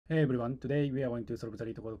Hey everyone, today we are going to solve the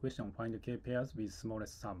LeetCode question, find k pairs with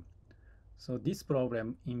smallest sum. So this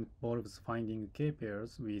problem involves finding k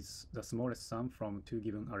pairs with the smallest sum from two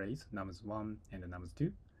given arrays, nums1 and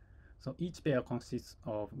nums2. So each pair consists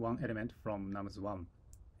of one element from nums1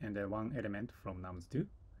 and one element from nums2.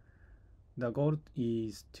 The goal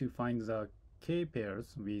is to find the k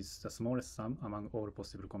pairs with the smallest sum among all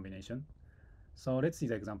possible combinations. So let's see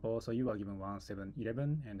the example. So you are given 1, 7,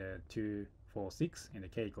 11, and 2, 4, 6,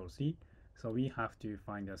 and k equals 3. So we have to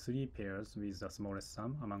find the three pairs with the smallest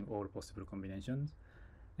sum among all possible combinations.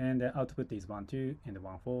 And the output is 1, 2, and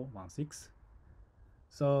 1, 4, 1, 6.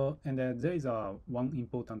 So, and there is one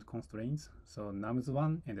important constraint. So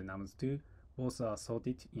nums1 and nums2 both are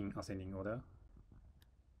sorted in ascending order.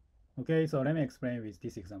 Okay, so let me explain with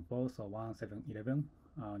this example. So 1, 7, 11.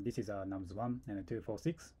 This is a nums1 and 2, 4,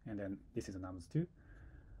 6, and then this is a nums2.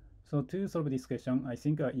 So to solve this question, I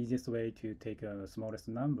think the easiest way to take a smallest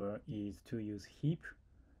number is to use heap.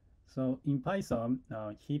 So in Python,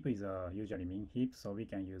 heap is usually mean heap, so we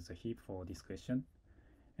can use a heap for this question.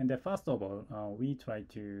 And first of all, we try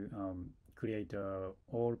to create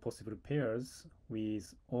all possible pairs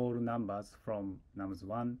with all numbers from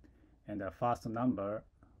nums1 and the first number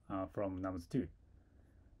from nums2.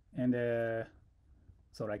 And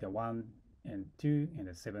so like a 1 and 2 and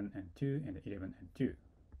a 7 and 2 and 11 and 2.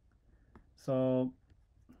 So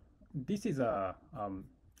this is a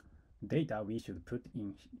data we should put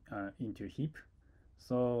in into heap.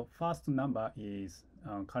 So first number is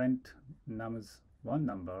current nums1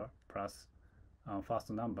 number plus first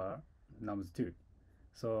number nums2.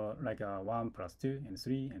 So like 1 plus 2 and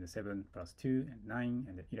 3 and 7 plus 2 and 9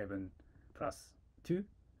 and 11 plus 2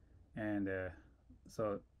 and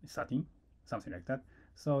so 13, something like that.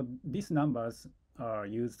 So these numbers are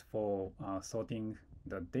used for sorting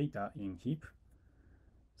the data in heap.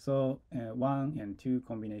 So 1 and 2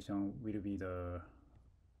 combination will be the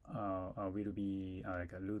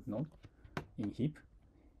like a root node in heap,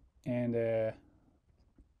 and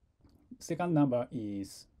second number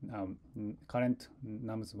is current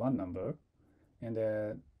nums1 number, and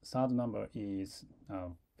the third number is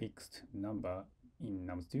fixed number in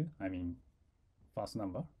nums2. I mean first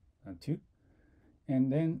number 2,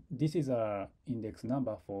 and then this is a index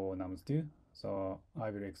number for nums2. So I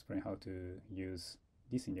will explain how to use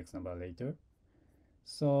this index number later.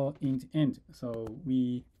 So in the end, so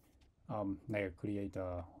we like create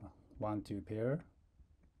a 1, 2 pair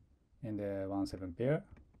and a 1, 7 pair.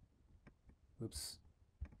 Oops,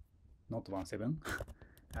 not 1, 7.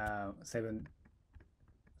 7,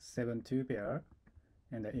 7, 2 pair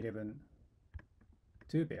and 11,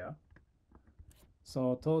 2 pair.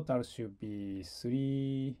 So total should be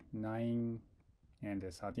 3, 9, and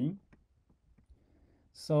 13.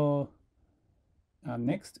 So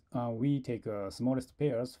next, we take smallest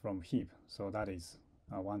pairs from heap. So that is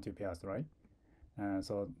 1, 2 pairs, right?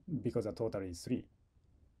 So because the total is 3.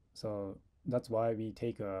 So that's why we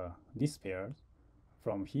take this pair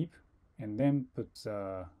from heap and then put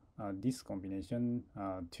this combination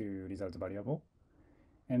to result variable.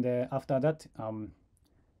 And after that,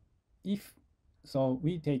 if so,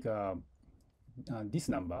 we take this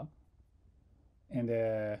number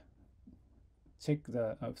and check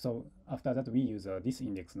the so after that we use this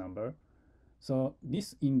index number. So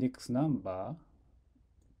this index number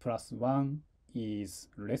plus 1 is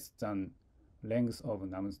less than length of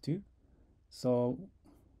nums2. So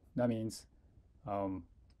that means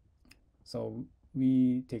so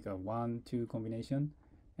we take a 1, 2 combination,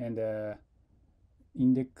 and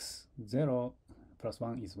index 0 plus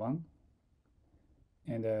 1 is 1,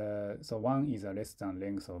 and so 1 is less than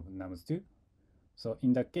length of nums2. So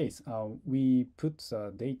in that case, we put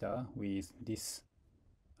the data with this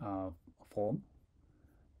form,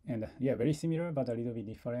 and yeah, very similar but a little bit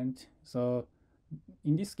different. So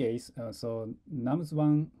in this case, so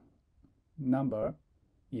nums1 number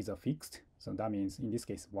is a fixed, so that means in this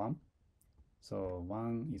case 1. So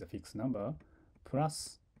 1 is a fixed number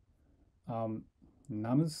plus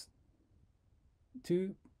nums2.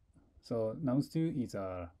 So nums2 is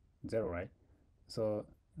a 0, right? So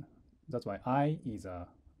that's why I is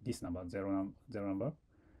this number, 0 number,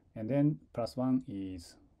 and then plus 1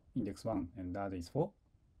 is index 1, and that is 4.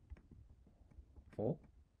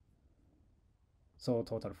 So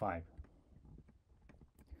total 5.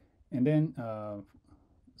 And then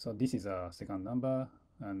so this is a second number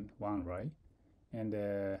and 1, right? And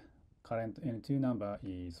the current N2 number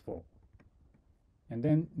is 4. And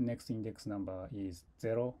then next index number is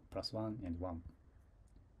 0 plus 1 and 1.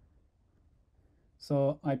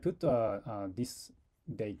 So I put this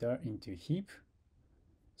data into heap.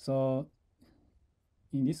 So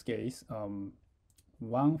in this case,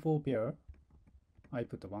 1 4 pair. I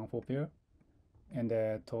put 1 4 pair, and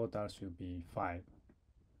the total should be 5.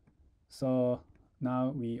 So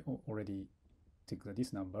now we already took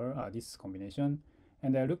this number, this combination,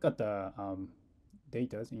 and look at the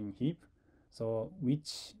data in heap. So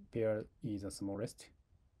which pair is the smallest?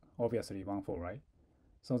 Obviously 1 4, right?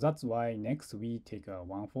 So that's why next we take a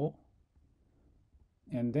 1 4,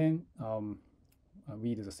 and then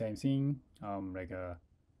we do the same thing,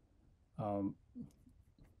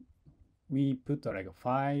 we put like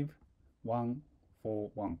 5 1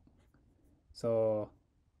 4 1. So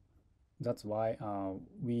that's why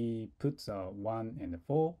we put 1 and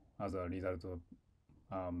 4 as a result of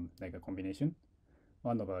like a combination,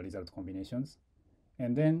 one of our result combinations.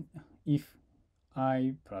 And then if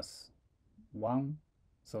I plus 1,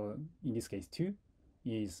 so in this case 2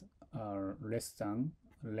 is less than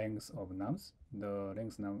length of nums. The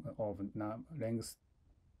length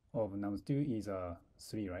of nums 2 is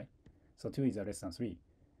 3, right? So 2 is less than 3.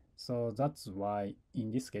 So that's why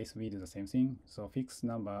in this case we do the same thing. So fixed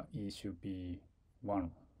number it should be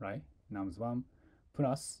 1, right? Nums 1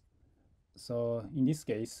 plus. So in this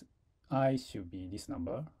case I should be this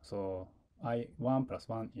number. So 1 plus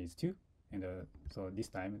 1 is 2, and so this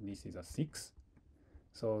time this is a 6.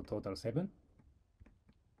 So total 7.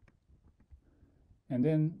 And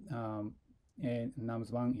then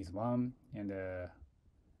nums 1 is 1, and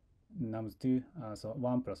nums 2, so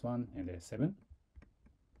 1 plus 1 and 7,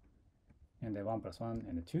 and 1 plus 1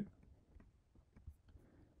 and 2.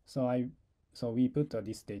 So we put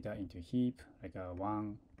this data into heap, like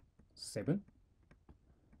 1 7,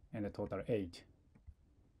 and a total 8.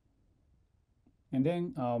 And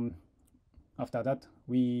then after that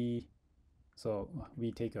we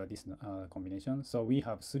take this combination. So we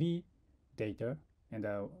have 3 data, and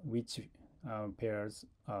which pairs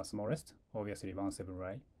are smallest? Obviously 1 7,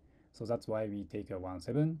 right? So that's why we take a 1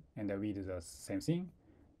 7, and we do the same thing.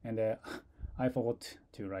 And I forgot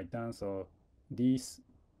to write down. So this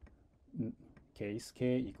case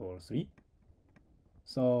k equals 3.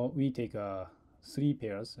 So we take 3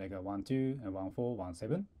 pairs, like 1 2 and 1 4 1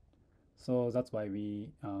 7. So that's why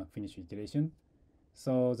we finish iteration.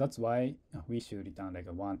 So that's why we should return like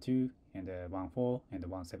 1 2 and 1 4 and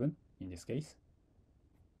 1 7 in this case.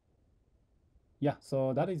 Yeah,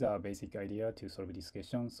 so that is a basic idea to solve this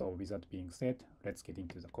question. So with that being said, let's get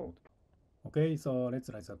into the code. Okay, so let's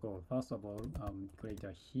write the code. First of all, create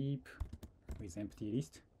a heap with empty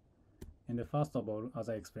list. And first of all, as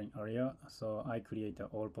I explained earlier, so I create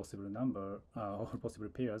all possible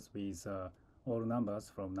pairs with all numbers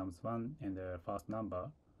from nums 1 and the first number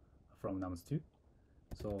from nums 2.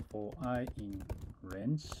 So for I in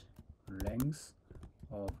range length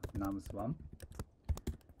of nums 1,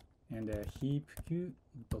 and heap q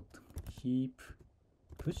dot heap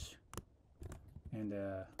push, and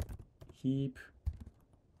heap,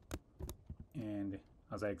 and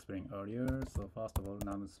as I explained earlier, so first of all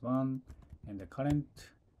nums 1 and the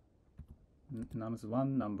current nums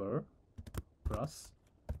 1 number plus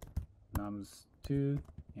nums 2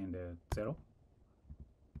 and 0.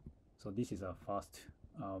 So this is our first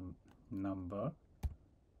number,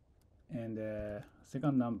 and the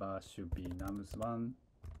second number should be nums 1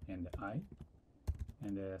 and I,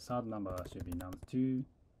 and the third number should be nums 2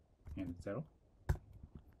 and 0,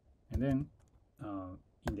 and then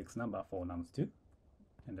index number for nums 2,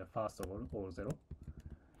 and the first of all 0.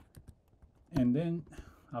 And then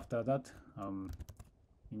after that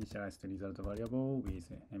initialize the result variable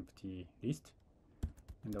with empty list,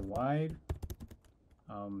 and while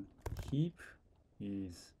heap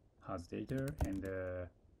has data and the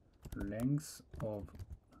length of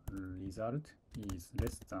result is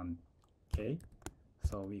less than k,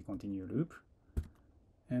 so we continue loop.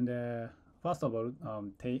 And first of all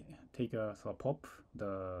pop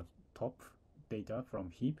the top data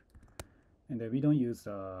from heap, and we don't use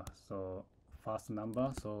so first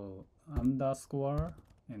number, so underscore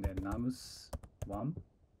and then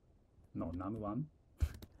num1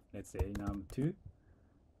 let's say num2,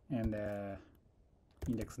 and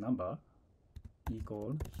index number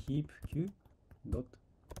equal heap q dot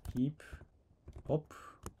heap pop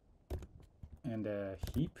and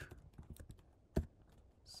heap.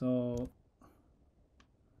 So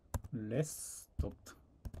let's dot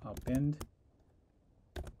append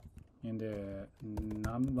and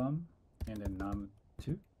num1 and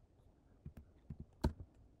num2,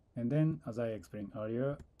 and then as I explained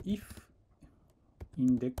earlier, if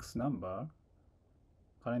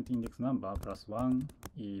current index number plus 1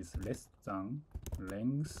 is less than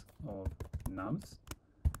length of nums,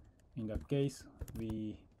 in that case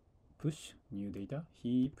we push new data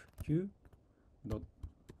heap q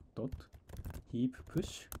dot heap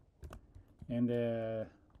push, and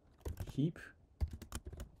heap,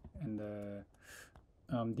 and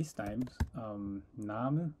this time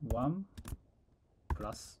num1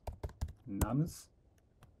 plus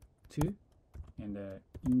nums2, and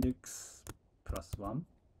index plus 1,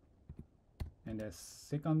 and the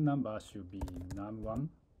second number should be num1.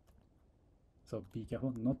 So be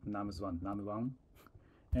careful, not nums1, num1,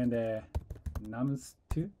 and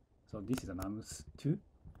nums2. So this is a nums2,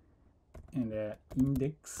 and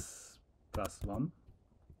index plus 1,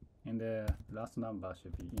 and the last number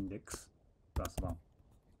should be index plus 1.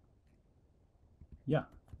 Yeah,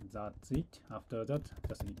 that's it. After that,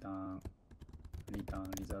 just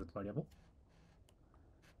return result variable.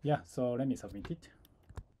 Yeah, so let me submit it.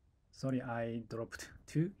 Sorry, I dropped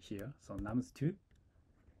 2 here, so nums2.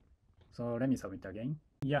 So let me submit again.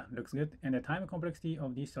 Yeah, looks good. And the time complexity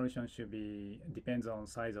of this solution should be depends on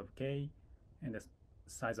size of k and the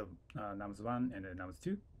size of nums1 and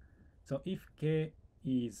nums2. So if k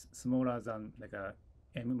is smaller than like a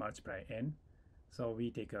m multiply n, so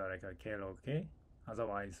we take like a k log k.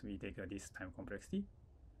 Otherwise, we take this time complexity.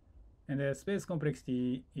 And the space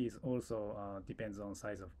complexity is also depends on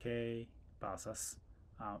size of k versus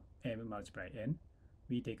m multiply n.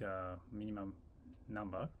 We take a minimum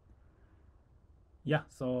number. Yeah,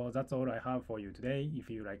 so that's all I have for you today.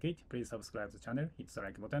 If you like it, please subscribe to the channel, hit the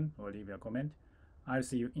like button, or leave a comment. I'll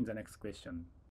see you in the next question.